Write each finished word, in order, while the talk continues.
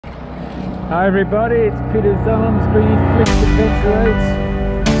Hi everybody, it's Peter Zellum's Griniflix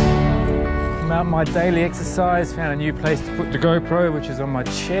Adventure 8. I'm out my daily exercise, found a new place to put the GoPro, which is on my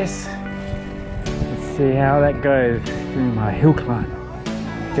chest. Let's see how that goes doing my hill climb.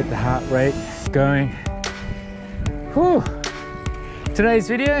 Get the heart rate going. Whew. Today's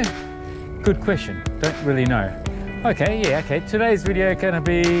video, good question, don't really know. Okay, today's video gonna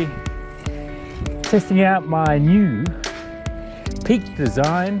be testing out my new Peak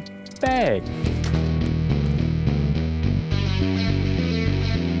Design bag.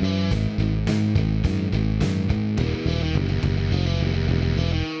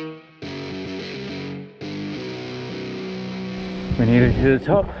 We're nearly to the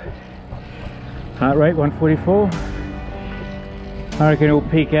top. Heart rate 144. I reckon it'll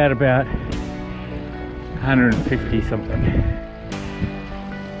peak out about 150 something.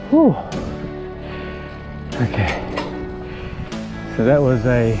 Whew. Okay. So that was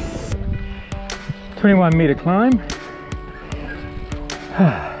a 21-meter climb.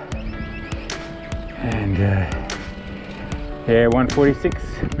 And yeah, 146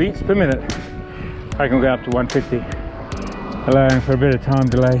 beats per minute. I can go up to 150, allowing for a bit of time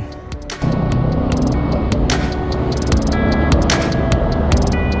delay.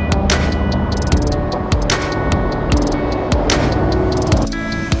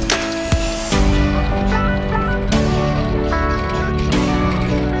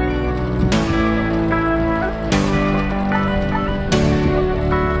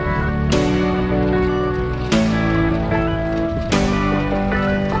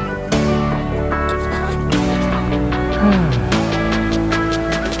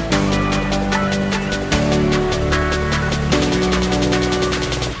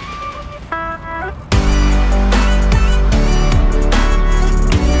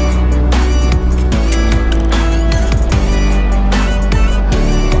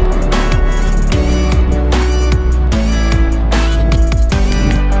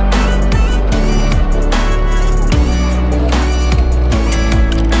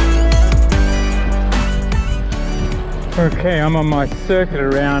 Okay, I'm on my circuit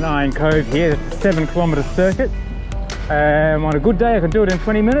around Iron Cove here. It's a 7-kilometer circuit. On a good day I can do it in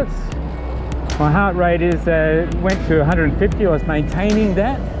 20 minutes. My heart rate is went to 150. I was maintaining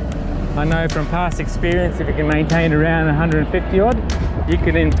that. I know from past experience, if you can maintain around 150 odd, you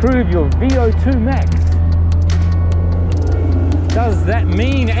can improve your VO2 max. Does that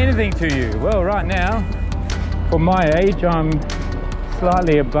mean anything to you? Well, right now, for my age, I'm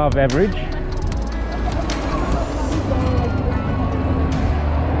slightly above average.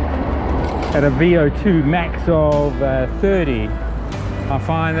 At a VO2 max of 30. I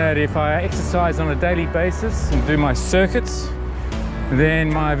find that if I exercise on a daily basis and do my circuits,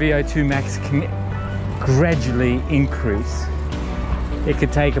 then my VO2 max can gradually increase. It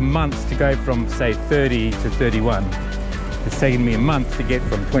could take a month to go from, say, 30 to 31. It's taken me a month to get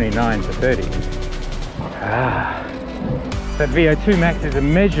from 29 to 30. That VO2 max is a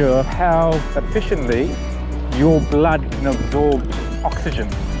measure of how efficiently your blood can absorb oxygen.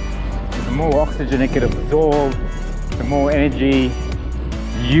 The more oxygen it can absorb, the more energy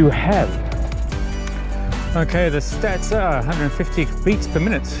you have. Okay, the stats are 150 beats per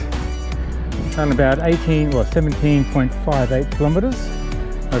minute. Done about 17.58 kilometers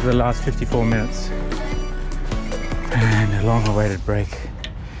over the last 54 minutes. And a long-awaited break.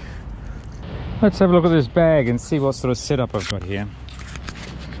 Let's have a look at this bag and see what sort of setup I've got here.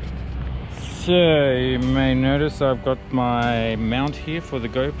 So you may notice I've got my mount here for the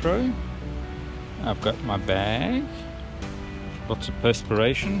GoPro. I've got my bag, lots of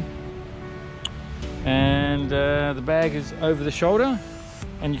perspiration, and the bag is over the shoulder,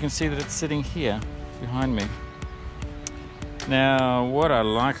 and you can see that it's sitting here behind me. Now, what I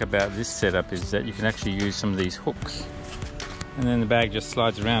like about this setup is that you can actually use some of these hooks, and then the bag just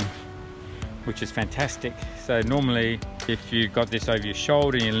slides around, which is fantastic. So normally, if you've got this over your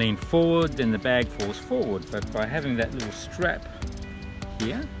shoulder and you lean forward, then the bag falls forward, but by having that little strap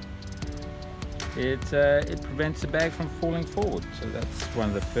here, it prevents the bag from falling forward. So that's one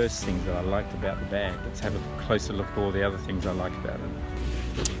of the first things that I liked about the bag. Let's have a closer look at all the other things I like about it.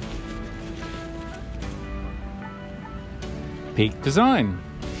 Peak Design.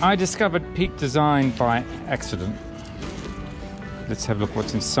 I discovered Peak Design by accident. Let's have a look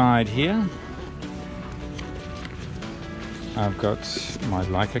what's inside here. I've got my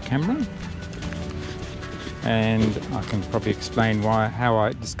Leica camera, and I can probably explain how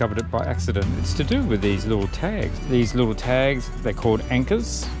I discovered it by accident. It's to do with these little tags. These little tags, they're called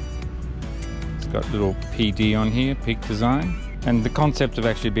anchors. It's got little PD on here, Peak Design. And the concept of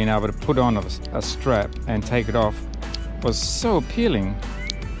actually being able to put on a strap and take it off was so appealing.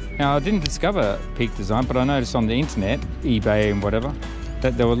 Now I didn't discover Peak Design, but I noticed on the internet, eBay and whatever,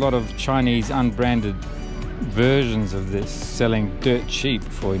 that there were a lot of Chinese unbranded versions of this selling dirt cheap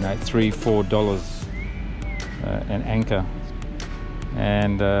for, you know, $3–4 an anchor.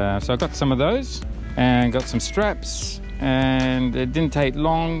 And so I got some of those and got some straps, and it didn't take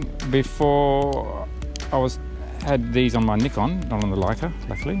long before I had these on my Nikon, not on the Leica,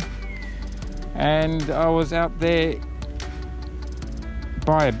 luckily. And I was out there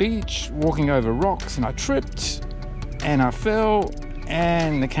by a beach walking over rocks, and I tripped and I fell,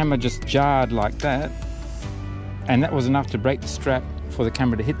 and the camera just jarred like that, and that was enough to break the strap for the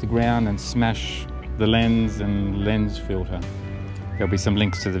camera to hit the ground and smash the lens and lens filter. There'll be some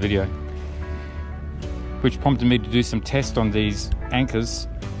links to the video, which prompted me to do some tests on these anchors,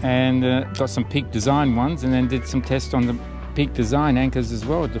 and got some Peak Design ones, and then did some tests on the Peak Design anchors as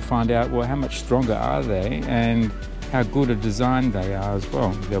well to find out, well, how much stronger are they and how good a design they are as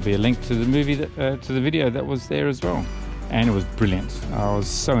well. There'll be a link to the movie to the video that was there as well, and it was brilliant. I was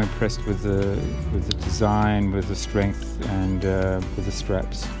so impressed with the design, with the strength, and with the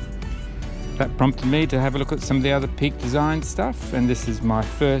straps. That prompted me to have a look at some of the other Peak Design stuff, and this is my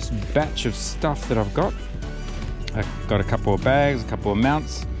first batch of stuff that I've got. I've got a couple of bags, a couple of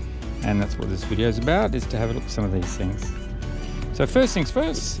mounts, and that's what this video is about, is to have a look at some of these things. So first things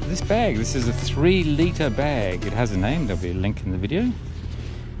first, this bag. This is a 3-litre bag. It has a name, there'll be a link in the video.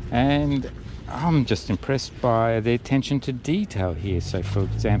 And I'm just impressed by the attention to detail here. So for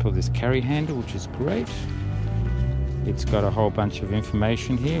example, this carry handle, which is great. It's got a whole bunch of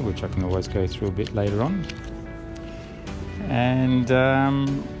information here, which I can always go through a bit later on. And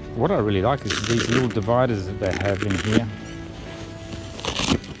what I really like is these little dividers that they have in here.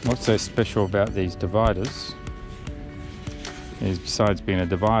 What's so special about these dividers is, besides being a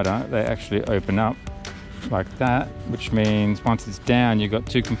divider, they actually open up like that, which means once it's down, you've got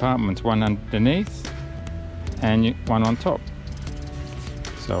 2 compartments, one underneath and one on top.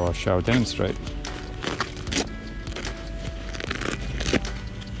 So I'll demonstrate.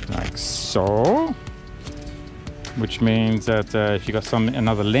 Like so. Which means that if you've got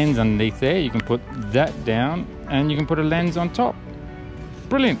another lens underneath there, you can put that down and you can put a lens on top.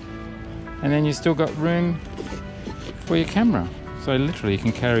 Brilliant. And then you still got room for your camera. So literally you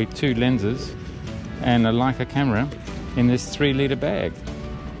can carry 2 lenses and a Leica camera in this 3-litre bag.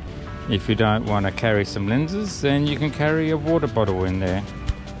 If you don't want to carry some lenses, then you can carry a water bottle in there.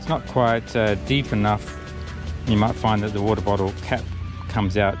 It's not quite deep enough. You might find that the water bottle cap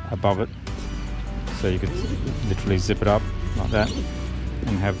comes out above it. So you could literally zip it up like that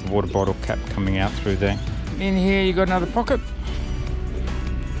and have the water bottle cap coming out through there. In here you got another pocket.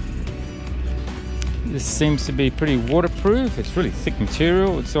 This seems to be pretty waterproof. It's really thick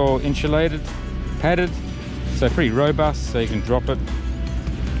material. It's all insulated, padded, so pretty robust, so you can drop it.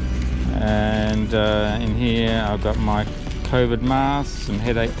 And in here I've got my COVID mask, some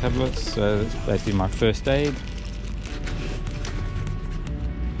headache tablets, so that's basically my first aid.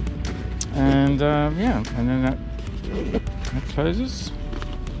 And yeah, and then that closes.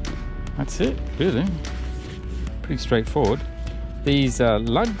 That's it, really. Pretty straightforward. These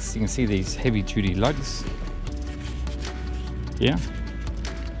lugs, you can see these heavy-duty lugs. Yeah.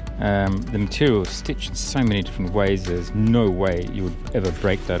 The material is stitched in so many different ways, there's no way you would ever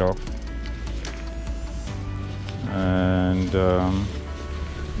break that off. And to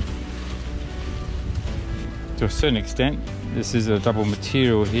a certain extent, this is a double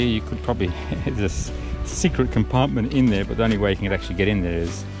material here. You could probably have this secret compartment in there, but the only way you can actually get in there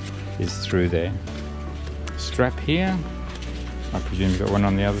is through there. Strap here. I presume you've got one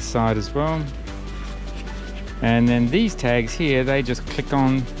on the other side as well. And then these tags here, they just clip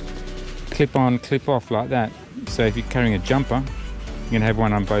on, clip off like that. So if you're carrying a jumper, you can have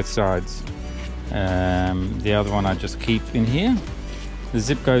one on both sides. The other one I just keep in here. The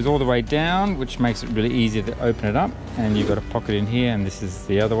zip goes all the way down, which makes it really easy to open it up. And you've got a pocket in here, and this is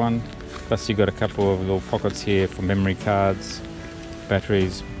the other one. Plus you've got a couple of little pockets here for memory cards,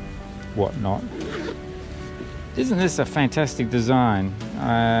 batteries, whatnot. Isn't this a fantastic design?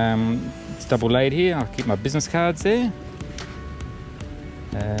 It's double laid here. I'll keep my business cards there.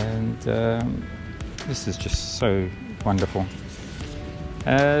 And this is just so wonderful.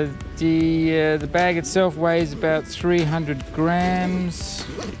 The bag itself weighs about 300 grams,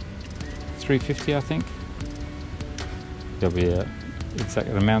 350 I think. There'll be an exact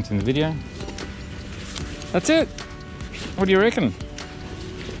amount in the video. That's it. What do you reckon?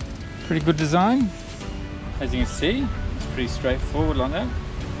 Pretty good design. As you can see, it's pretty straightforward like that.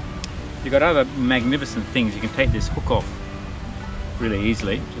 You've got other magnificent things. You can take this hook off really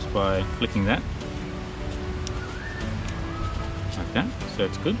easily just by flicking that. Like like that, so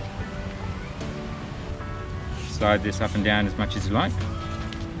it's good. Slide this up and down as much as you like,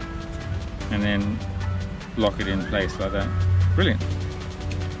 and then lock it in place like that. Brilliant.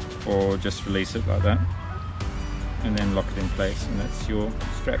 Or just release it like that, and then lock it in place, and that's your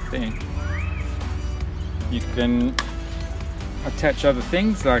strap there. You can attach other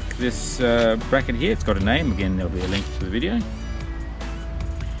things like this bracket here. It's got a name. Again, there'll be a link to the video.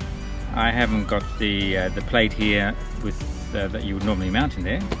 I haven't got the plate here with that you would normally mount in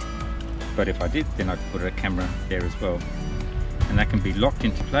there, but if I did, then I'd put a camera there as well, and that can be locked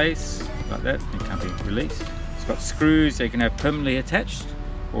into place like that. It can't be released. It's got screws that you can have permanently attached,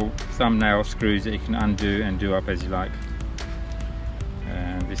 or thumbnail screws that you can undo and do up as you like.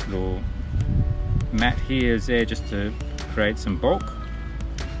 And this little mat here is there just to create some bulk,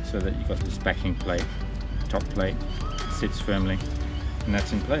 so that you've got this backing plate, top plate, sits firmly, and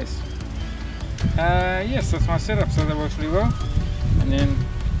that's in place. Yes, that's my setup, so that works really well. And then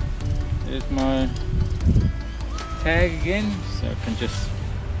there's my tag again, so I can just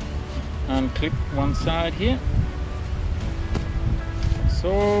unclip one side here.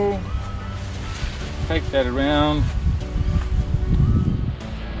 So take that around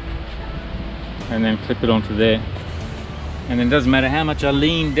and then clip it onto there. And then it doesn't matter how much I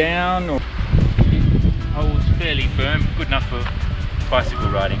lean down, or it holds fairly firm, good enough for bicycle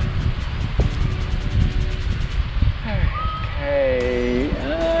riding. Okay,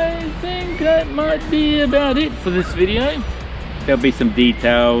 I think that might be about it for this video. There'll be some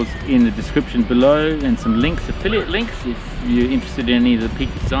details in the description below, and some links, affiliate links, if you're interested in any of the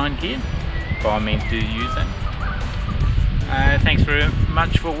peak design gear. By all means, do use that. Thanks very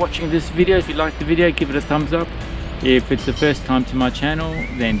much for watching this video. If you liked the video, give it a thumbs up. If it's the first time to my channel,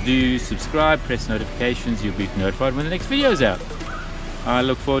 then do subscribe, press notifications. You'll be notified when the next video is out. I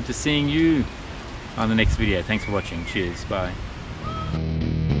look forward to seeing you on the next video. Thanks for watching. Cheers. Bye.